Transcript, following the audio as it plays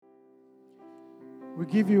We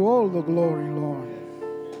give you all the glory, Lord.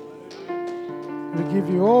 We give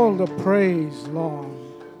you all the praise, Lord.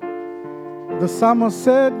 The psalmist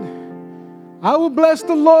said, I will bless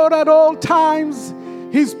the Lord at all times.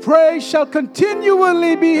 His praise shall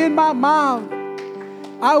continually be in my mouth.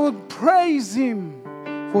 I will praise him,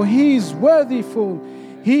 for he is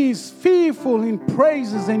worthyful. He is fearful in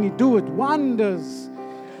praises, and he doeth wonders.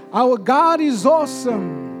 Our God is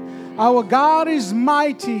awesome. Our God is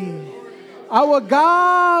mighty. Our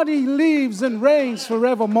God, he lives and reigns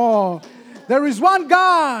forevermore. There is one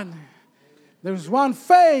God. There is one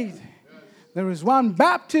faith. There is one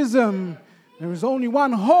baptism. There is only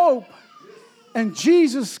one hope. And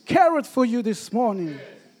Jesus careth for you this morning.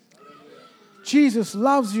 Jesus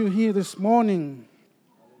loves you here this morning.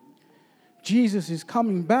 Jesus is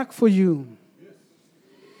coming back for you.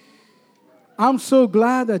 I'm so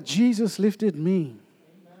glad that Jesus lifted me.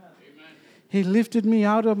 He lifted me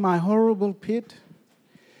out of my horrible pit.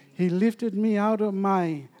 He lifted me out of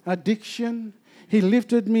my addiction. He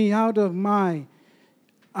lifted me out of my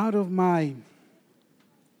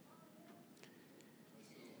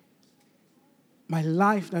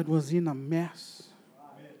life that was in a mess.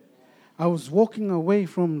 I was walking away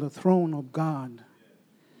from the throne of God.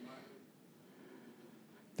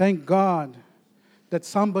 Thank God that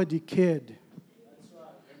somebody cared.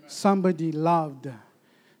 Somebody loved.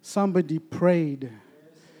 Somebody prayed.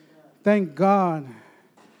 Thank God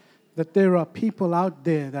that there are people out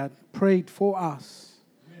there that prayed for us,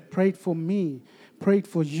 prayed for me, prayed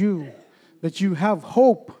for you, that you have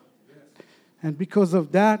hope. And because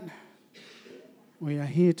of that, we are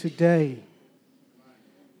here today.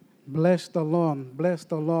 Bless the Lord. Bless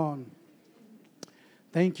the Lord.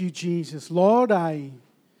 Thank you, Jesus. Lord, I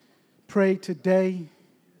pray today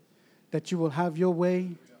that you will have your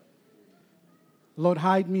way. Lord,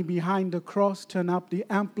 hide me behind the cross, turn up the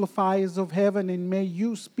amplifiers of heaven, and may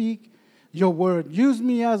you speak your word. Use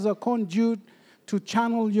me as a conduit to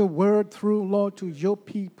channel your word through, Lord, to your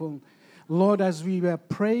people. Lord, as we have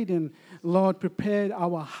prayed and, Lord, prepared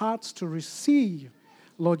our hearts to receive,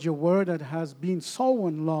 Lord, your word that has been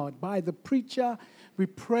sown, Lord, by the preacher, we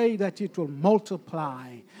pray that it will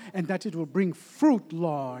multiply and that it will bring fruit,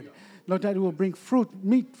 Lord. Lord, that it will bring fruit,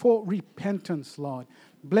 meet for repentance, Lord.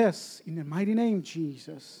 Bless in the mighty name,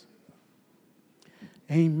 Jesus.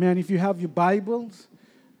 Amen. If you have your Bibles,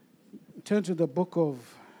 turn to the book of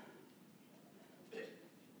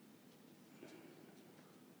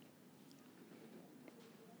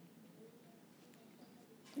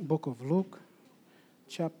Luke,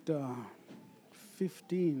 chapter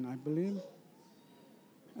 15, I believe.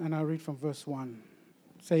 And I read from verse 1.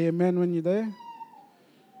 Say amen when you're there.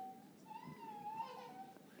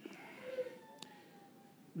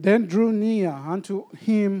 Then drew near unto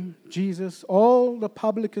him, Jesus, all the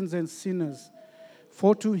publicans and sinners,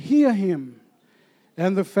 for to hear him.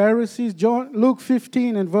 And the Pharisees, Luke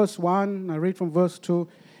 15 and verse 1, I read from verse 2.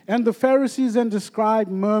 And the Pharisees and the scribes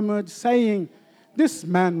murmured, saying, This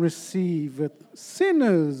man receiveth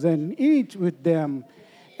sinners and eat with them.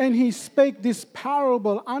 And he spake this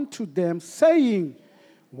parable unto them, saying,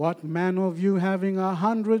 What man of you having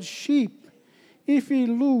 100 sheep, if he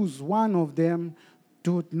lose one of them,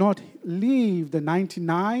 do not leave the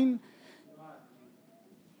 99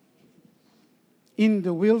 in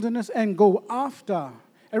the wilderness and go after.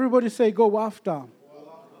 Everybody say, go after.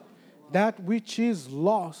 That which is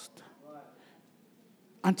lost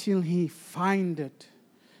until he find it.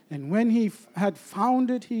 And when he had found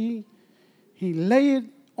it, he laid it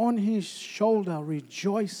on his shoulder,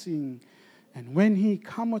 rejoicing. And when he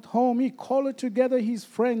cometh home, he calleth together his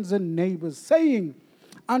friends and neighbors, saying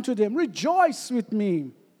unto them, Rejoice with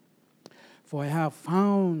me, for I have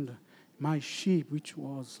found my sheep which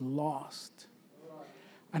was lost.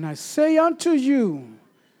 And I say unto you,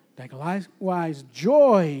 that likewise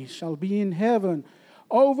joy shall be in heaven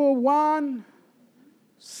over one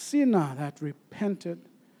sinner that repented,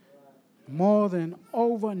 more than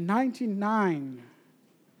over 99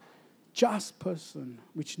 just person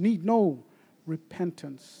which need no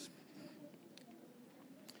repentance.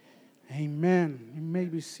 Amen. You may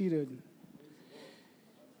be seated.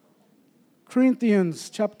 Second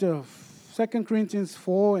Corinthians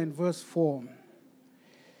 4 and verse 4.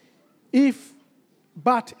 If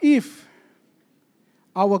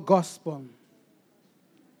our gospel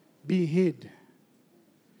be hid,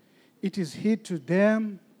 it is hid to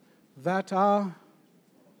them that are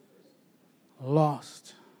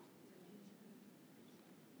lost.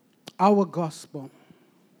 Our gospel,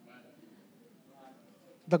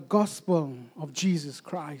 the gospel of Jesus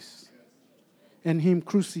Christ and him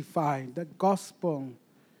crucified, the gospel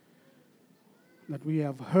that we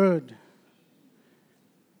have heard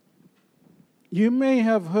You may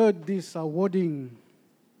have heard this awarding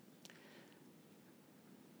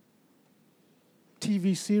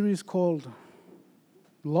TV series called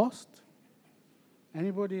Lost.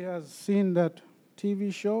 Anybody has seen that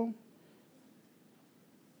TV show?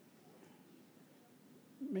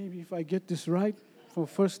 Maybe if I get this right for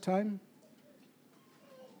first time.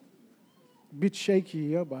 A bit shaky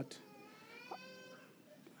here, but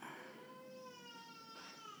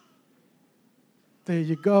there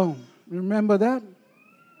you go. Remember that?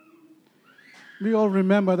 We all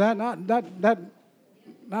remember that.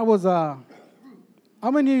 That was a.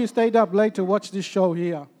 How many of you stayed up late to watch this show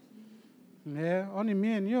here? Yeah, only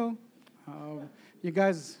me and you. You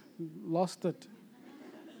guys lost it.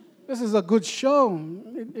 This is a good show.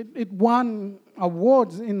 It won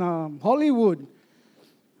awards in Hollywood.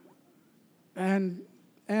 And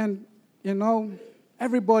you know,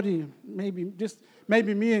 everybody, maybe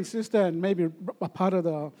me and sister and maybe a part of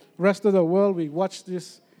the rest of the world, we watched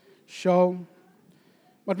this show.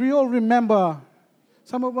 But we all remember,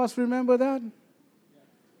 some of us remember that?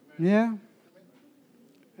 Yeah?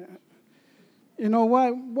 You know,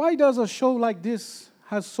 why does a show like this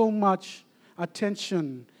have so much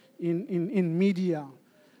attention in media?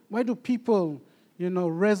 Why do people,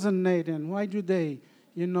 resonate, and why do they,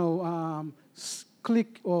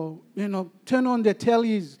 click or, turn on their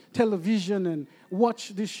television and watch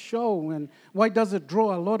this show? And why does it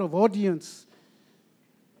draw a lot of audience?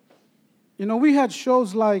 We had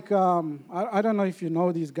shows like, I don't know if you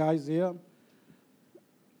know these guys here.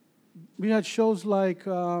 We had shows like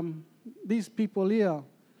these people here.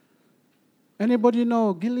 Anybody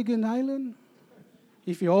know Gilligan Island?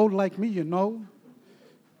 If you're old like me, you know.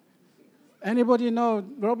 Anybody know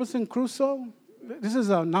Robinson Crusoe? This is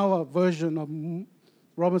now a version of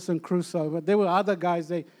Robinson Crusoe, but there were other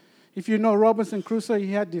guys. If you know Robinson Crusoe,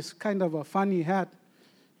 he had this kind of a funny hat,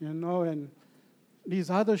 and these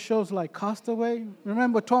other shows like Castaway.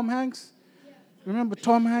 Remember Tom Hanks? Yeah. Remember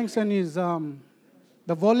Tom Hanks and his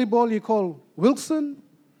the volleyball he called Wilson?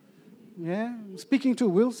 Yeah, speaking to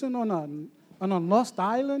Wilson on a lost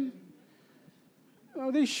island.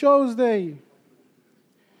 These shows, I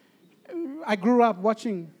grew up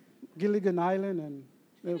watching Gilligan Island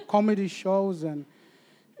and comedy shows, and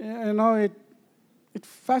it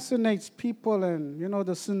fascinates people, and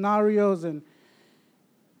the scenarios, and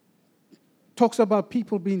talks about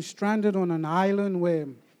people being stranded on an island where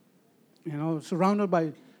surrounded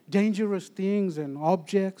by dangerous things and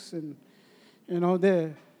objects, and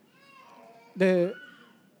they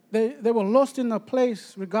were lost in a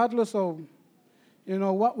place regardless of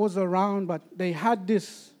what was around, but they had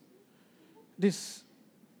this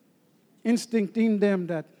instinct in them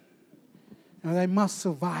that they must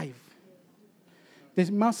survive. They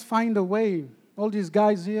must find a way. All these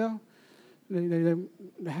guys here, they've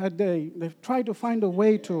tried to find a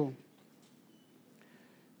way to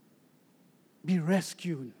be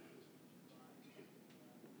rescued.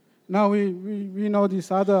 Now we know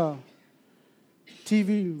this other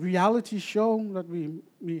TV reality show that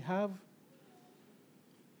we have.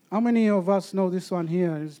 How many of us know this one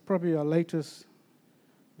here? It's probably our latest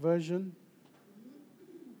version.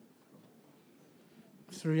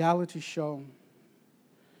 It's a reality show.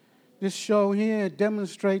 This show here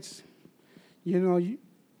demonstrates,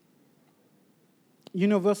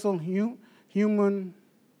 universal human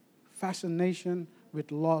fascination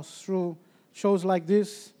with loss through shows like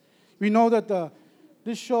this. We know that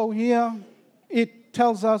this show here, it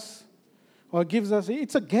tells us or gives us,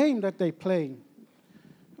 it's a game that they play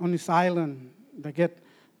on this island. They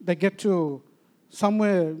get to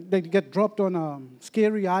somewhere, they get dropped on a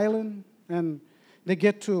scary island, and they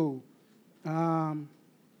get to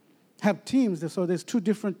have teams. So there's two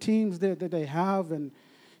different teams there that they have, and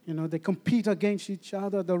they compete against each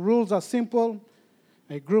other. The rules are simple.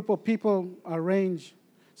 A group of people arrange,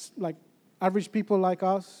 like average people like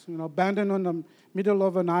us, abandoned on the middle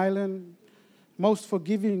of an island, most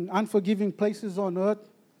unforgiving places on earth,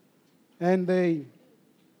 and they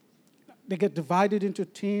get divided into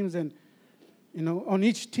teams, and on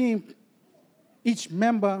each team, each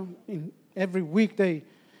member in every week they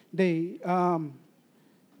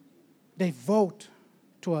vote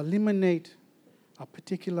to eliminate a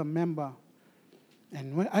particular member.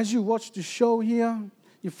 And as you watch the show here,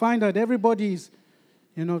 you find that everybody's,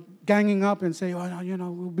 ganging up and say,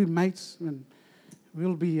 we'll be mates, and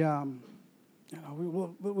we'll be, we'll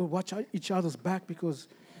watch each other's back because,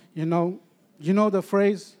 the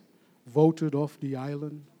phrase, voted off the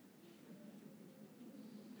island.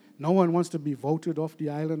 No one wants to be voted off the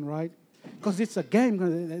island, right? Because it's a game.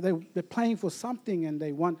 They're playing for something, and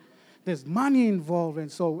there's money involved,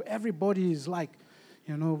 and so everybody is like,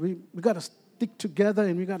 we got to stick together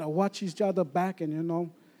and we got to watch each other back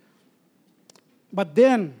and. But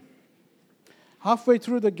then, halfway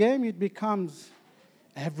through the game, it becomes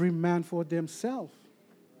every man for themselves.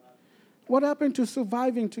 What happened to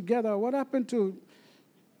surviving together? What happened to,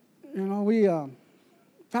 we are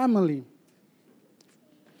family?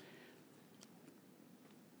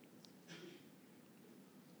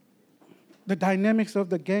 The dynamics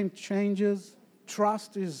of the game changes.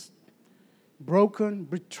 Trust is broken.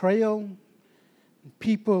 Betrayal.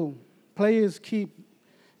 Players keep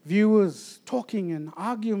viewers talking and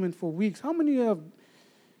arguing for weeks. How many have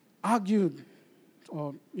argued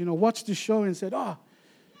or, watched the show and said,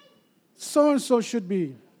 so-and-so should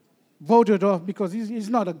be voted off because he's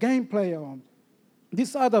not a game player. Or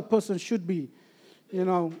this other person should be,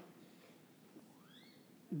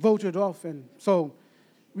 voted off. And so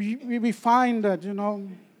we find that,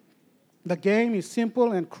 the game is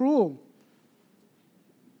simple and cruel.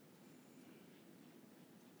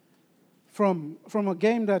 From a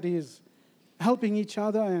game that is helping each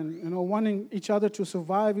other and wanting each other to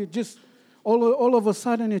survive, it just all of a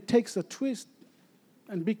sudden it takes a twist,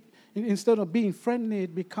 and instead of being friendly,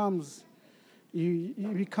 it becomes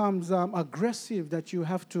aggressive. That you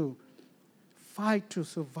have to fight to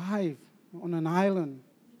survive on an island.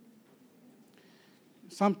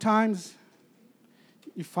 Sometimes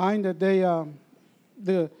you find that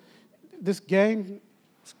this game,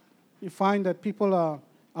 you find that people are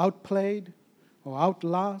outplayed or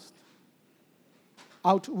outlast,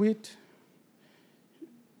 outwit.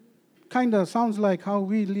 Kind of sounds like how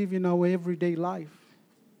we live in our everyday life,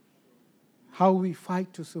 how we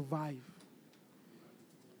fight to survive.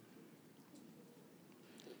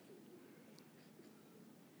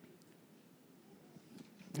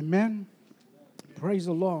 Amen. Praise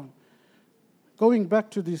the Lord. Going back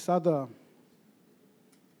to this other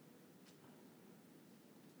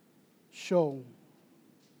show,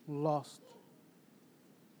 Lost.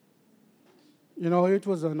 It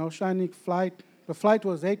was an oceanic flight. The flight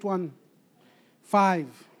was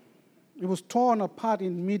 815. It was torn apart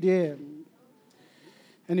in midair,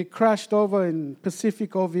 and it crashed over in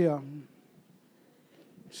Pacific Ocean,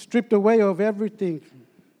 stripped away of everything.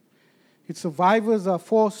 Its survivors are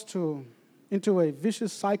forced into a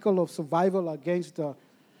vicious cycle of survival against the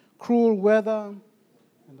cruel weather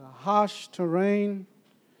and the harsh terrain.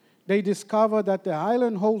 They discover that the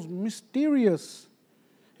island holds mysterious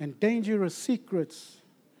and dangerous secrets,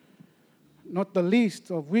 not the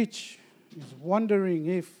least of which is wondering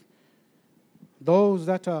if those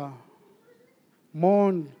that are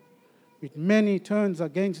mourned with many turns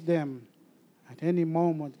against them at any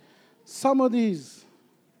moment. Some of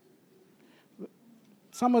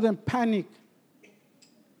them panic.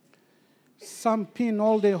 Some pin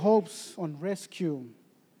all their hopes on rescue.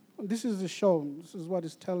 This is the show. This is what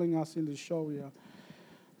it's telling us in the show here.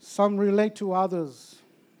 Some relate to others.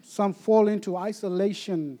 Some fall into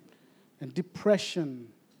isolation and depression.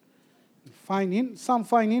 Some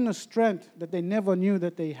find inner strength that they never knew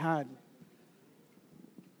that they had.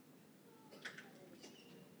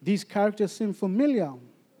 These characters seem familiar,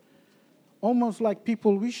 almost like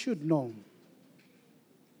people we should know.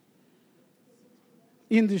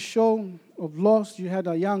 In the show of Lost, you had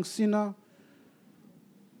a young sinner,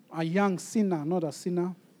 not a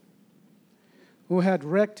sinner, who had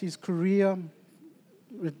wrecked his career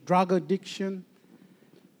with drug addiction.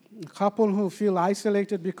 A couple who feel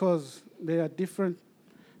isolated because they are different,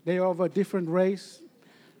 they are of a different race.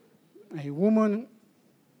 A woman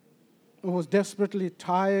who was desperately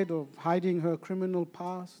tired of hiding her criminal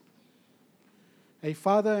past. A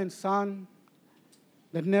father and son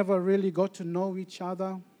that never really got to know each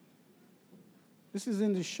other. This is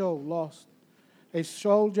in the show, Lost. A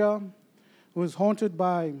soldier who was haunted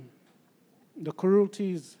by the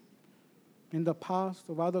cruelties in the past,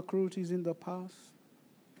 of other cruelties in the past.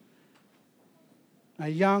 A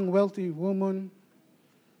young, wealthy woman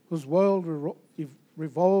whose world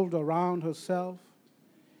revolved around herself.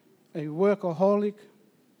 A workaholic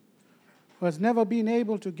who has never been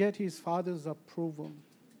able to get his father's approval.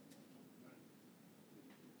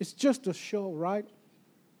 It's just a show, right?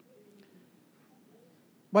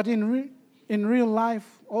 But in real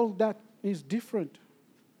life, all that is different.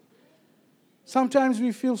 Sometimes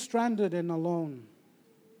we feel stranded and alone.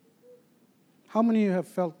 How many of you have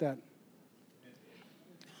felt that?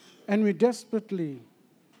 And we desperately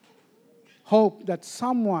hope that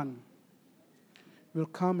someone will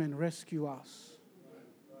come and rescue us.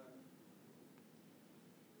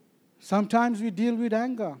 Sometimes we deal with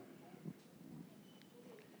anger,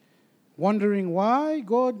 wondering why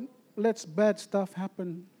God lets bad stuff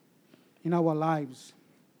happen in our lives.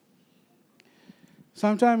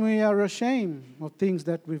 Sometimes we are ashamed of things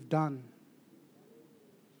that we've done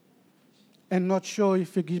and not sure if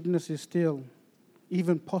forgiveness is still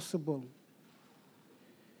even possible.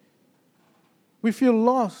 We feel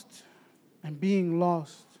lost, and being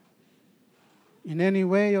lost in any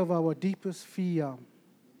way of our deepest fear.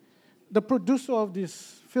 The producer of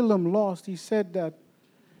this film, Lost, he said that,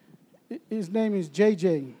 his name is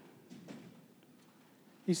J.J.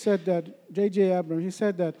 He said that, J.J. Abrams, he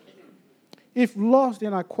said that if Lost,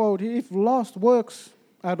 and I quote, if Lost works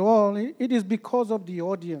at all, it is because of the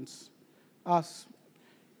audience, us.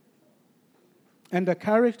 And the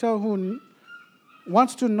character who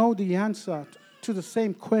wants to know the answer to the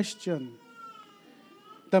same question,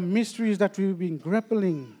 the mysteries that we've been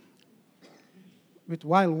grappling with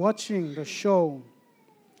while watching the show,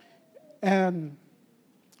 and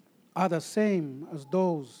are the same as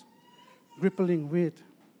those grappling with.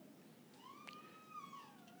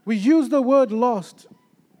 We use the word lost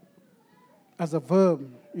as a verb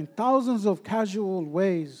in thousands of casual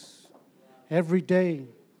ways every day,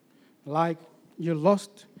 like he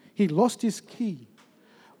lost his key,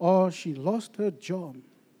 or she lost her job.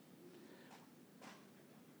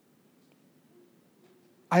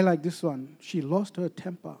 I like this one. She lost her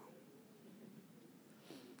temper.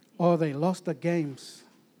 Or they lost the games.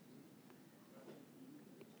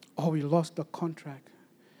 Or we lost the contract.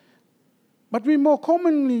 But we more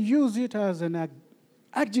commonly use it as an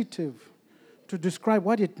adjective to describe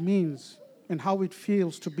what it means and how it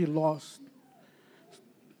feels to be lost.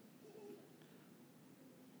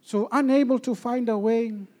 So unable to find a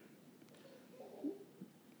way,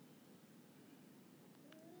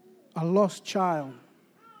 a lost child,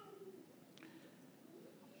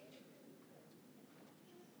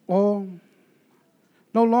 or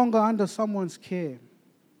no longer under someone's care,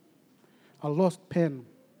 a lost pen.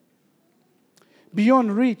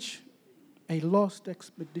 Beyond reach, a lost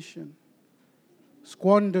expedition.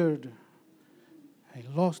 Squandered, a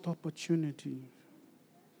lost opportunity.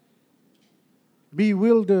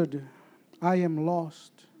 Bewildered, I am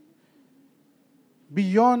lost.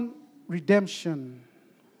 Beyond redemption,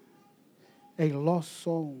 a lost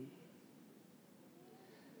soul.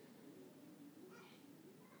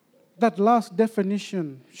 That last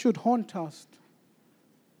definition should haunt us.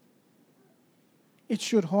 It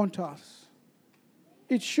should haunt us.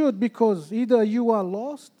 It should, because either you are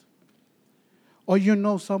lost or you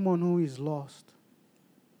know someone who is lost.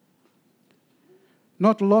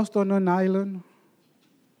 Not lost on an island,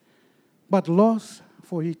 but lost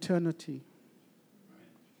for eternity.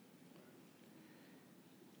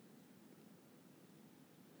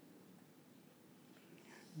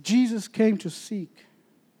 Jesus came to seek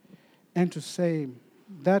and to save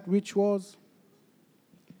that which was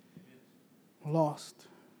lost.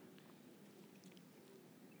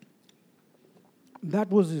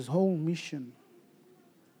 That was his whole mission.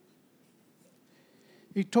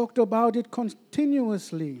 He talked about it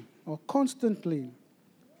continuously or constantly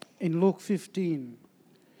in Luke 15.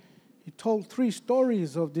 He told 3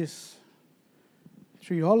 stories of this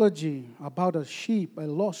trilogy about a sheep, a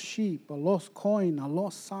lost coin, a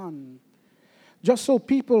lost son, just so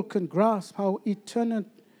people can grasp how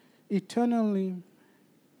eternally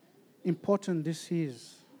important this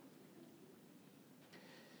is.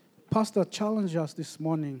 Pastor challenged us this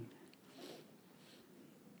morning.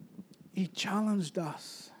 He challenged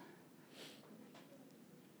us.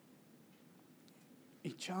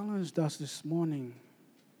 He challenged us this morning.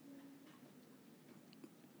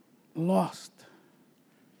 Lost.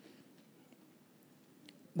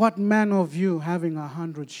 What man of you having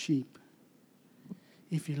 100 sheep,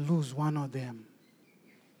 if you lose one of them?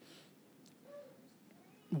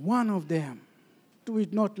 One of them. Do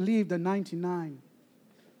it not leave the 99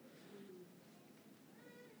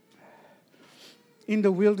 in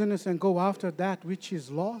the wilderness and go after that which is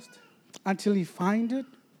lost until he find it?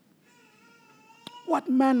 What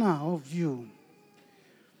manner of you?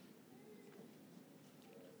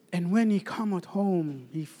 And when he cometh home,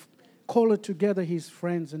 he calleth together his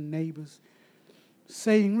friends and neighbors,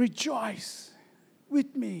 saying, rejoice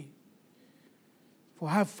with me, for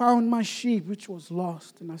I have found my sheep which was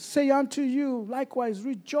lost. And I say unto you, likewise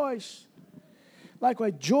rejoice.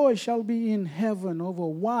 Likewise joy shall be in heaven over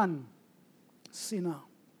one sinner.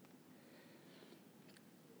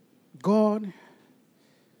 God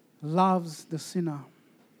loves the sinner.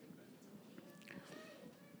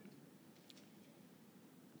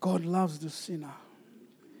 God loves the sinner.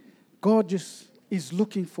 God just is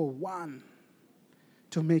looking for one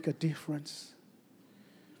to make a difference.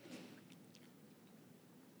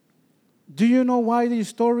 Do you know why these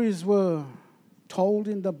stories were told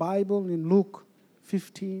in the Bible in Luke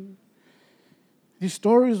 15? These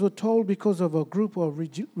stories were told because of a group of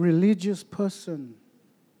religious person.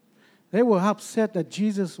 They were upset that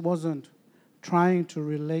Jesus wasn't trying to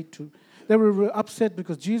relate to. They were upset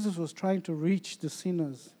because Jesus was trying to reach the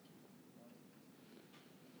sinners.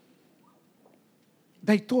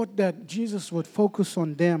 They thought that Jesus would focus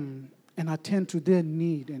on them and attend to their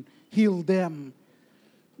need and heal them.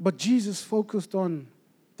 But Jesus focused on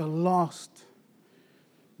the lost,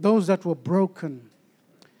 those that were broken,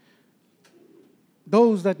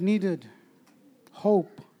 those that needed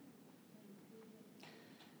hope.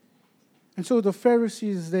 And so the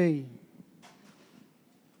Pharisees, they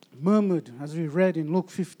murmured, as we read in Luke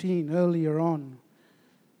 15 earlier on,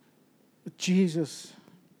 with Jesus.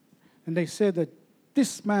 And they said that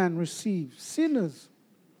this man receives sinners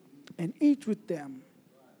and eat with them.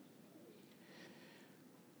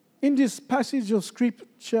 In this passage of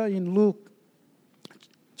Scripture in Luke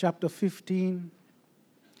chapter 15,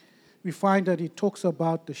 we find that it talks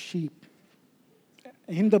about the sheep.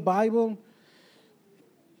 In the Bible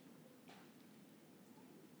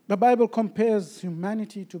compares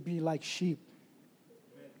humanity to be like sheep.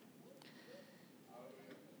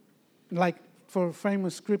 Like for a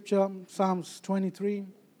famous scripture, Psalms 23,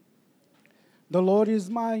 the Lord is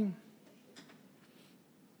mine.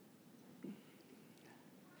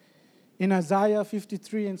 In Isaiah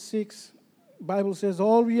 53 and 6, the Bible says,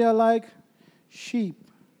 all we are like sheep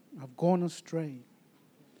have gone astray.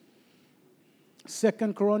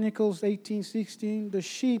 2 Chronicles 18:16, the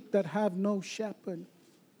sheep that have no shepherd.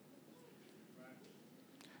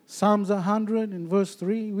 Psalms 100 and verse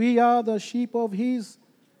 3, we are the sheep of his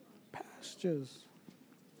pastures.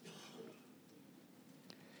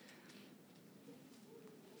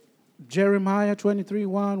 Jeremiah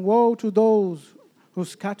 23:1, woe to those who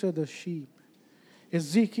scatter the sheep.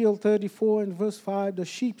 Ezekiel 34 and verse 5, the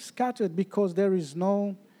sheep scattered because there is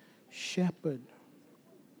no shepherd.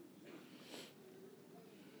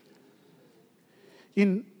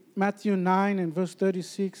 In Matthew 9 and verse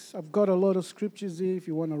 36, I've got a lot of scriptures here if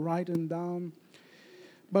you want to write them down.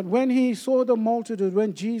 But when he saw the multitude,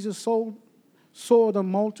 when Jesus saw the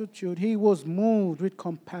multitude, he was moved with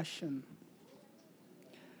compassion,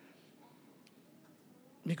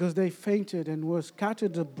 because they fainted and were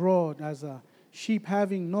scattered abroad as a sheep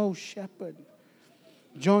having no shepherd.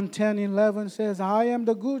 John 10:11 says, I am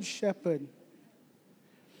the good shepherd,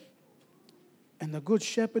 and the good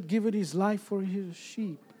shepherd giveth his life for his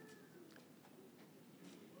sheep.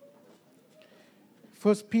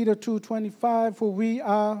 1 Peter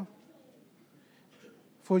 2:25,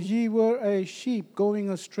 for ye were a sheep going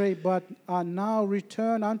astray, but are now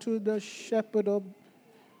returned unto the shepherd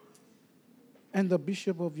and the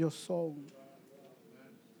bishop of your soul.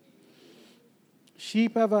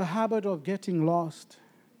 Sheep have a habit of getting lost,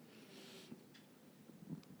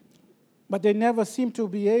 but they never seem to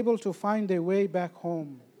be able to find their way back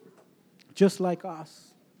home, just like us.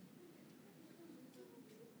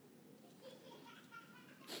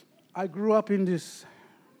 I grew up in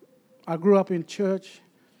church,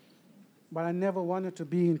 but I never wanted to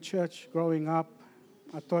be in church growing up.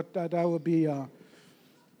 I thought that I would be a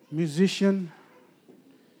musician,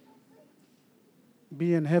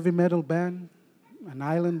 be in heavy metal band, an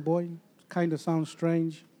island boy. Kind of sounds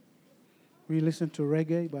strange. We listen to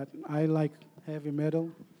reggae, but I like heavy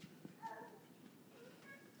metal.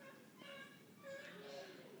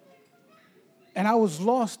 And I was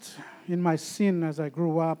lost in my sin as I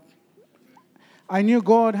grew up. I knew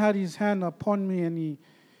God had his hand upon me, and he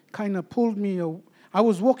kind of pulled me. I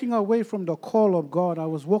was walking away from the call of God. I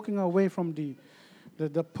was walking away from the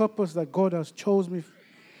purpose that God has chosen me,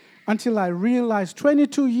 until I realized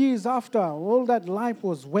 22 years after, all that life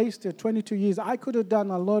was wasted, 22 years. I could have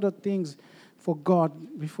done a lot of things for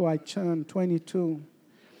God before I turned 22.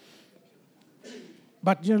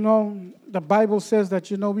 But, the Bible says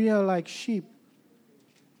that, we are like sheep.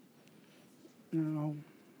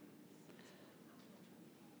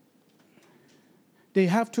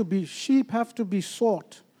 Sheep have to be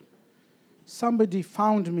sought. Somebody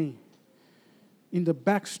found me in the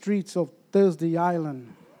back streets of Thursday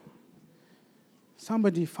Island.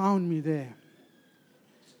 Somebody found me there.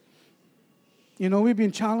 We've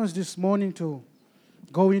been challenged this morning to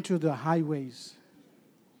go into the highways.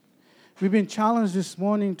 We've been challenged this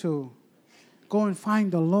morning to go and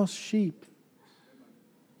find the lost sheep.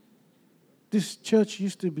 This church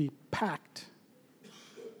used to be packed.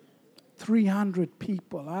 300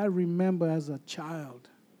 people. I remember as a child.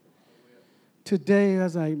 Today,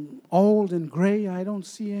 as I'm old and gray, I don't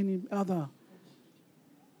see any other.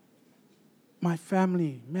 My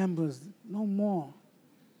family members, no more.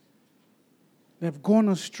 They've gone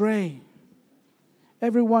astray.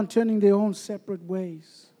 Everyone turning their own separate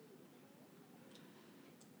ways.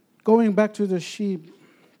 Going back to the sheep,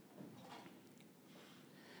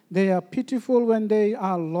 they are pitiful when they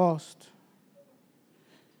are lost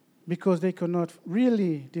because they cannot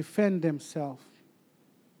really defend themselves.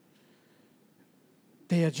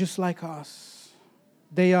 They are just like us.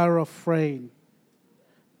 They are afraid,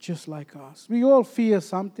 just like us. We all fear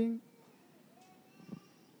something.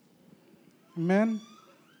 Amen?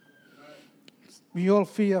 We all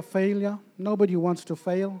fear failure. Nobody wants to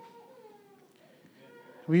fail.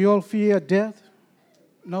 We all fear death.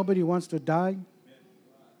 Nobody wants to die.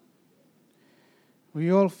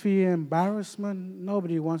 We all fear embarrassment.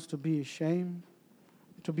 Nobody wants to be ashamed,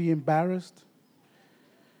 to be embarrassed.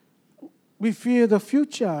 We fear the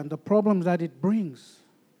future and the problems that it brings.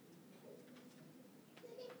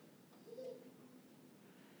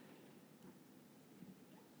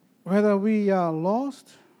 Whether we are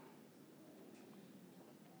lost,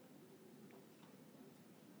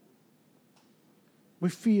 we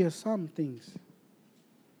fear some things.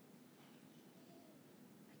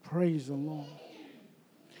 Praise the Lord.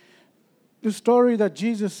 The story that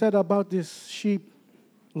Jesus said about this sheep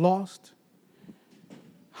lost.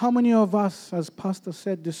 How many of us, as Pastor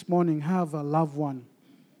said this morning, have a loved one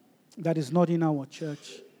that is not in our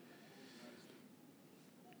church?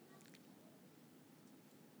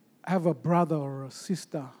 Have a brother or a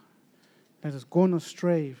sister that has gone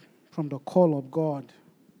astray from the call of God?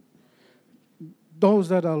 Those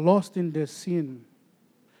that are lost in their sin,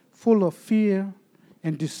 full of fear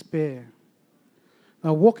and despair,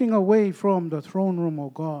 are walking away from the throne room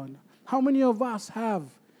of God. How many of us have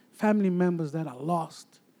family members that are lost?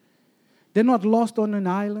 They're not lost on an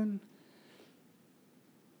island.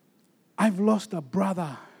 I've lost a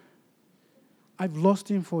brother. I've lost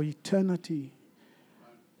him for eternity.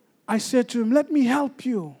 I said to him, "Let me help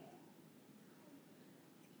you."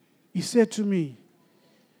 He said to me,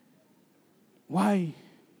 "Why?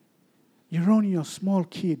 You're only a small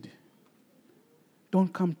kid.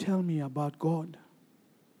 Don't come tell me about God."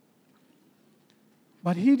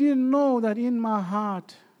 But he didn't know that in my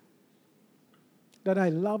heart that I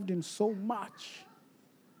loved him so much.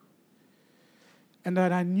 And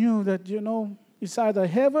that I knew that, it's either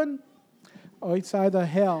heaven or it's either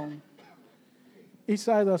hell. It's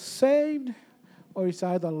either saved or it's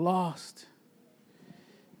either lost.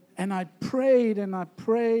 And I prayed and I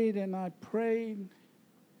prayed and I prayed.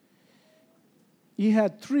 He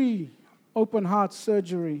had 3 open heart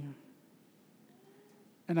surgery.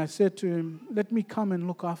 And I said to him, "Let me come and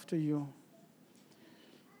look after you."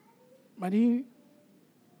 But he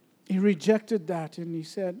rejected that and he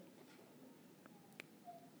said,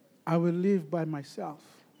 "I will live by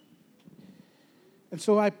myself." And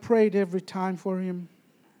so I prayed every time for him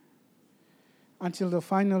until the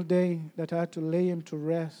final day that I had to lay him to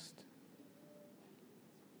rest.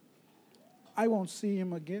 I won't see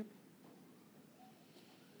him again.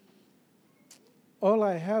 All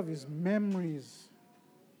I have is memories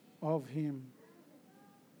of him.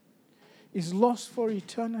 He's lost for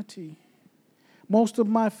eternity. Most of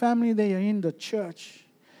my family, they are in the church.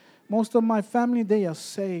 Most of my family, they are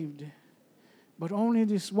saved. But only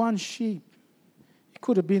this one sheep, it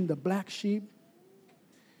could have been the black sheep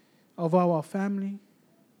of our family.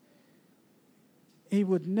 He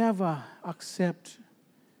would never accept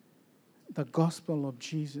the gospel of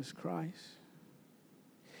Jesus Christ.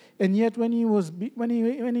 And yet when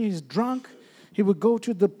he's drunk, he would go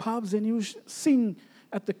to the pubs and he would sing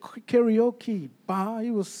at the karaoke bar.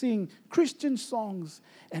 He would sing Christian songs.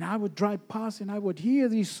 And I would drive past and I would hear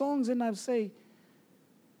these songs and I'd say,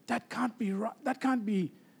 that can't be right. That can't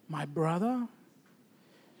be my brother.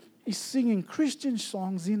 He's singing Christian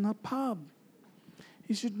songs in a pub.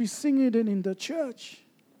 He should be singing it in the church.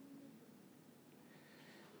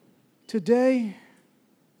 Today,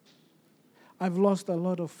 I've lost a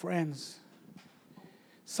lot of friends.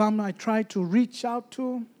 Some I tried to reach out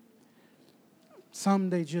to. Some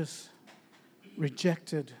they just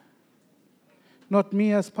rejected. Not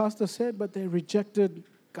me, as Pastor said, but they rejected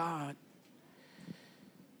God.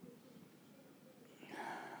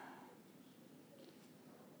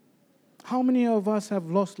 How many of us have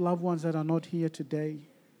lost loved ones that are not here today?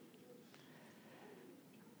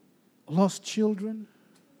 Lost children?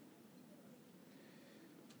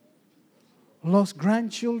 Lost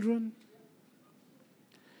grandchildren?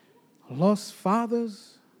 Lost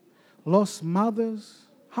fathers? Lost mothers?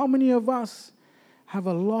 How many of us have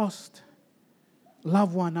a lost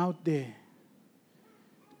loved one out there?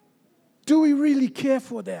 Do we really care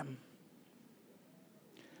for them?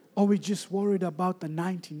 Or are we just worried about the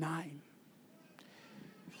 99?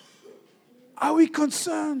 Are we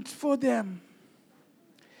concerned for them?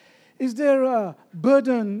 Is there a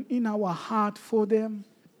burden in our heart for them?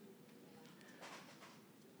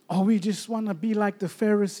 Or we just want to be like the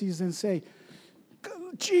Pharisees and say,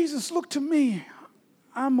 Jesus, look to me.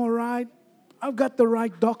 I'm all right. I've got the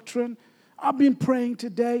right doctrine. I've been praying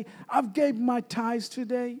today. I've gave my tithes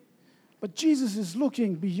today. But Jesus is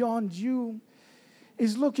looking beyond you.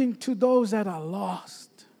 He's looking to those that are lost.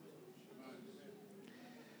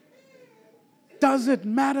 Does it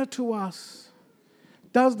matter to us?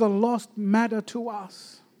 Does the lost matter to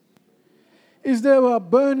us? Is there a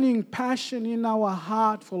burning passion in our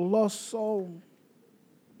heart for lost soul?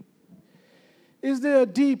 Is there a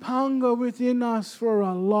deep hunger within us for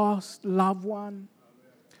a lost loved one?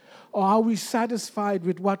 Or are we satisfied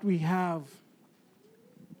with what we have?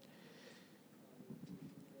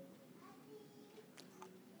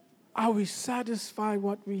 Are we satisfied with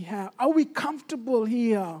what we have? Are we comfortable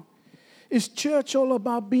here? Is church all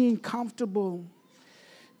about being comfortable?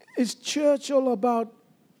 Is church all about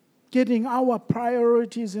getting our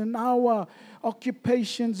priorities and our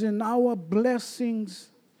occupations and our blessings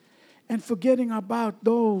and forgetting about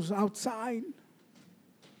those outside?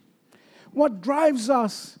 What drives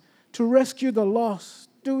us to rescue the lost?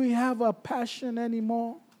 Do we have a passion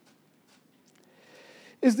anymore?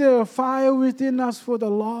 Is there a fire within us for the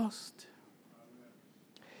lost?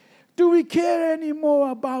 Do we care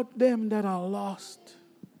anymore about them that are lost?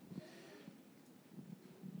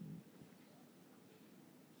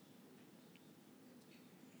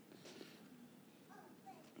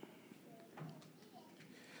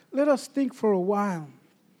 Let us think for a while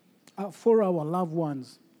for our loved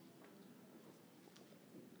ones.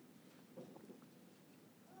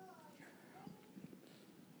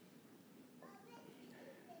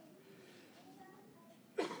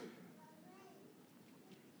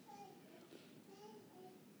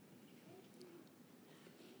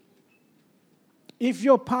 If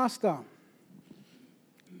your pastor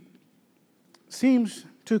seems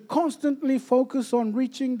to constantly focus on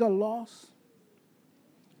reaching the lost,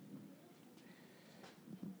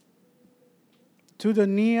 to the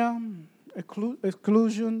near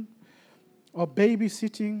exclusion or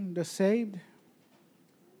babysitting the saved,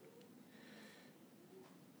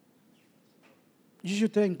 you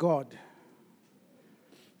should thank God,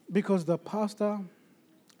 because the pastor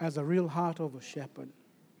has a real heart of a shepherd.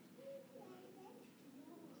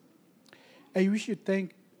 And we should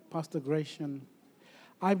thank Pastor Gratian.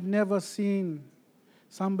 I've never seen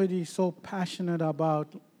somebody so passionate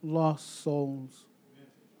about lost souls.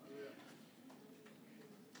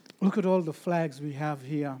 Look at all the flags we have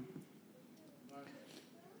here.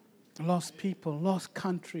 Lost people, lost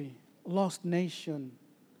country, lost nation.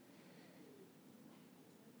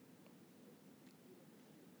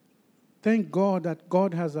 Thank God that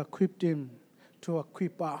God has equipped him to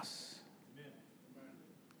equip us.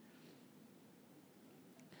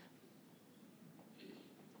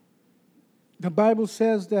 The Bible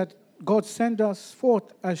says that God sent us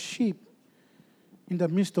forth as sheep in the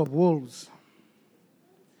midst of wolves.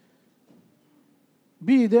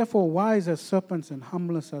 Be therefore wise as serpents and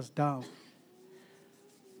harmless as doves.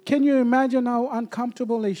 Can you imagine how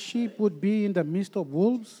uncomfortable a sheep would be in the midst of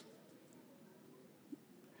wolves?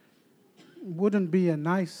 Wouldn't be a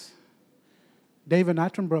nice David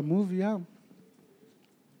Attenborough movie, yeah.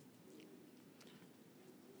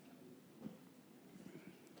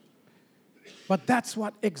 But that's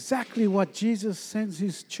exactly what Jesus sends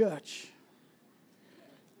his church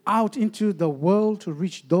out into the world to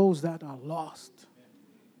reach those that are lost.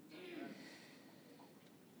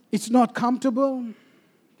 It's not comfortable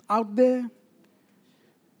out there,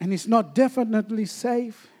 and it's not definitely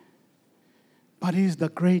safe, but it is the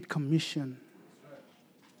Great Commission.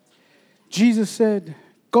 Jesus said,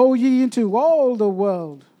 "Go ye into all the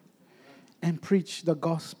world and preach the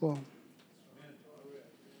gospel."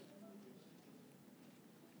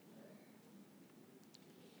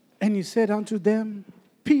 And he said unto them,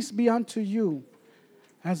 "Peace be unto you,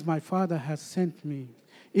 as my Father has sent me.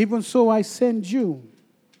 Even so I send you."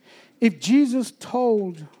 If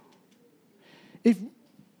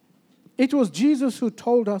it was Jesus who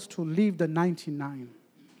told us to leave the 99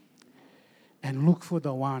 and look for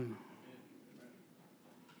the one.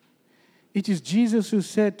 It is Jesus who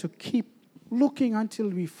said to keep looking until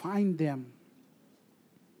we find them.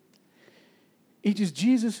 It is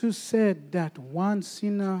Jesus who said that one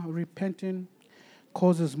sinner repenting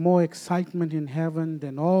causes more excitement in heaven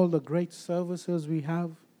than all the great services we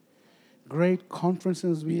have, great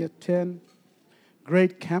conferences we attend,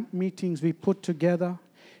 great camp meetings we put together.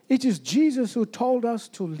 It is Jesus who told us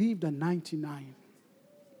to leave the 99.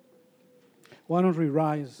 Why don't we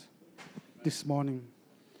rise this morning?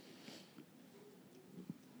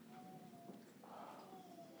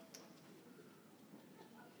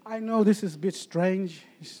 I know this is a bit strange.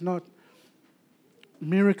 It's not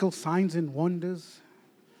miracle signs and wonders.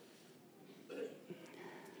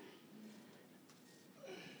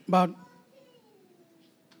 But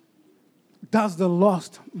does the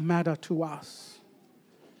lost matter to us?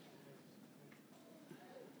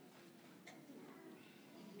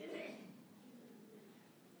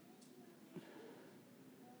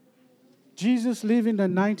 Jesus leaving the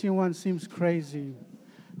 91 seems crazy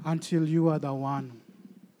until you are the one.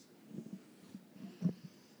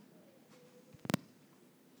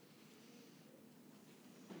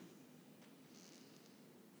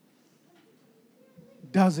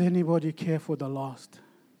 Does anybody care for the lost?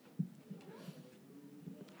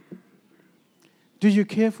 Do you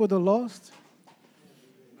care for the lost?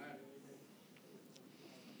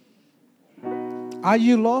 Are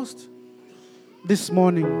you lost this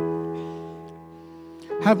morning?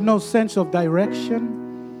 Have no sense of direction?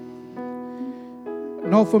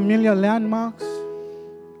 No familiar landmarks?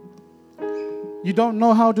 You don't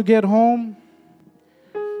know how to get home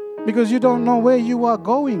because you don't know where you are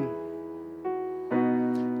going.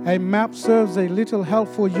 A map serves a little help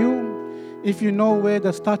for you if you know where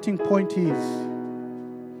the starting point is.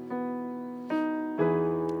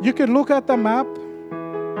 You can look at the map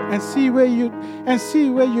and see where you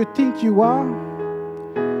think you are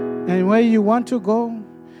and where you want to go.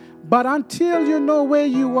 But until you know where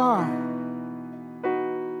you are,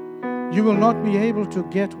 you will not be able to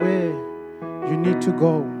get where you need to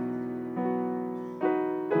go.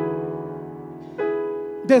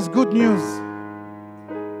 There's good news.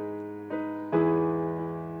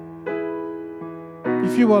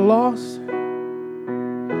 If you are lost,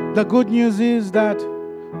 the good news is that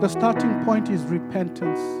the starting point is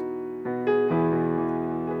repentance.